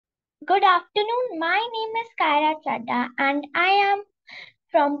Good afternoon. My name is Kaira Chadda and I am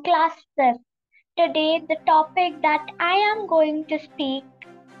from class 5th. Today, the topic that I am going to speak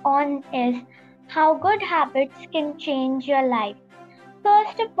on is how good habits can change your life.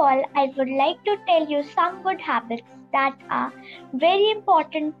 First of all, I would like to tell you some good habits that are very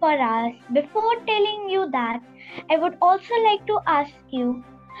important for us. Before telling you that, I would also like to ask you,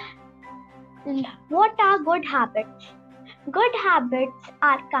 what are good habits? Good habits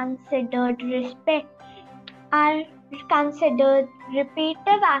are considered repetitive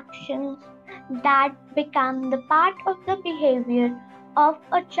actions that become the part of the behavior of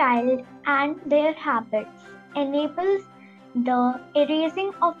a child, and their habits enables the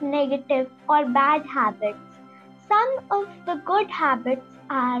erasing of negative or bad habits. Some of the good habits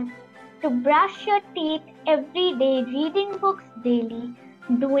are to brush your teeth every day, reading books daily,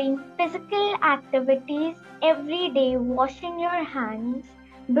 doing physical activities every day, washing your hands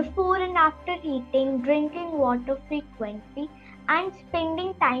before and after eating, drinking water frequently, and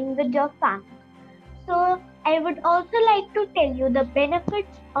spending time with your family. So, I would also like to tell you the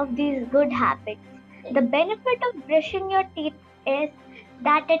benefits of these good habits. The benefit of brushing your teeth is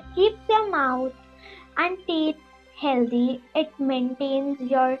that it keeps your mouth and teeth healthy. It maintains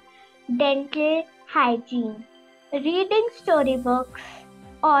your dental hygiene. Reading storybooks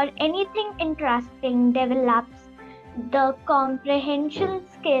or anything interesting develops the comprehension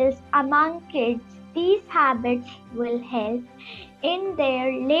skills among kids. These habits will help in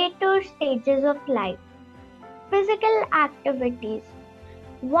their later stages of life. Physical activities.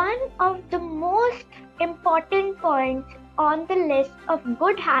 One of the most important points on the list of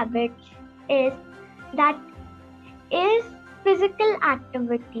good habits is that is physical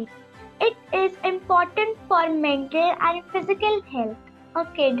activity. It is important for mental and physical health. A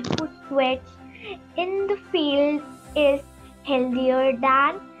kid who sweats in the field is healthier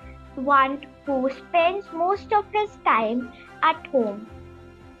than one who spends most of his time at home.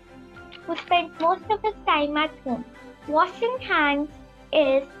 Washing hands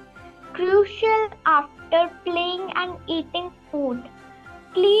is crucial after playing and eating food.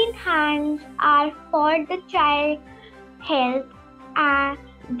 Clean hands are for the child's health and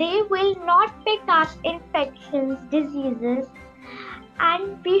they will not pick up infections, diseases,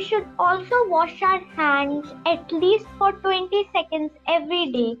 and we should also wash our hands at least for 20 seconds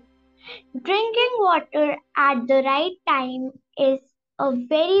every day. Drinking water at the right time is a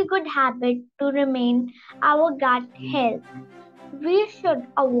very good habit to remain our gut health. We should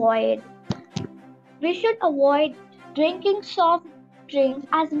avoid drinking soft drinks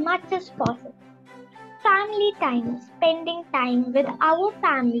as much as possible. Family time. Spending time with our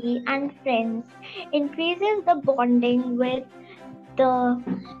family and friends increases the bonding with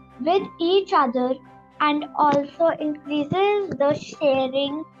each other and also increases the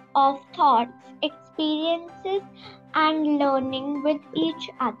sharing of thoughts, experiences, and learning with each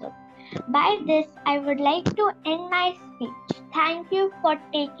other. By this, I would like to end my speech. Thank you for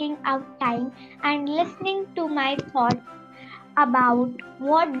taking out time and listening to my thoughts about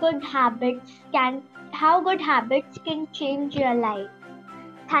how good habits can change your life.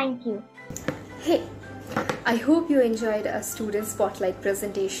 Thank you. Hey, I hope you enjoyed our student spotlight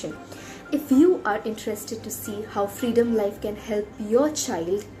presentation. If you are interested to see how Freedom Life can help your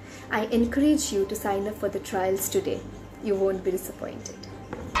child, I encourage you to sign up for the trials today. You won't be disappointed.